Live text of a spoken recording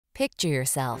Picture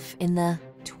yourself in the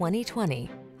 2020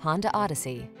 Honda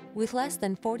Odyssey. With less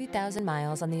than 40,000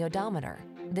 miles on the odometer,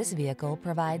 this vehicle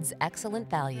provides excellent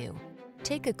value.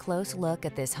 Take a close look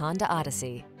at this Honda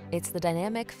Odyssey. It's the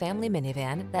dynamic family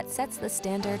minivan that sets the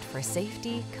standard for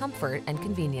safety, comfort, and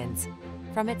convenience.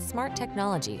 From its smart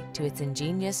technology to its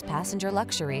ingenious passenger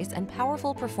luxuries and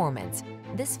powerful performance,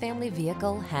 this family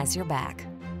vehicle has your back.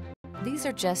 These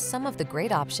are just some of the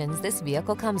great options this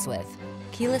vehicle comes with: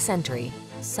 keyless entry,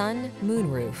 sun,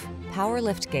 moonroof, power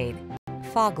liftgate,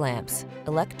 fog lamps,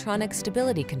 electronic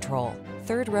stability control,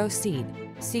 third row seat,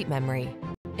 seat memory,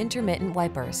 intermittent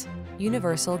wipers,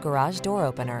 universal garage door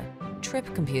opener, trip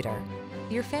computer.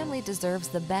 Your family deserves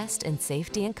the best in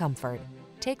safety and comfort.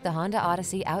 Take the Honda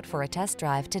Odyssey out for a test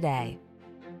drive today.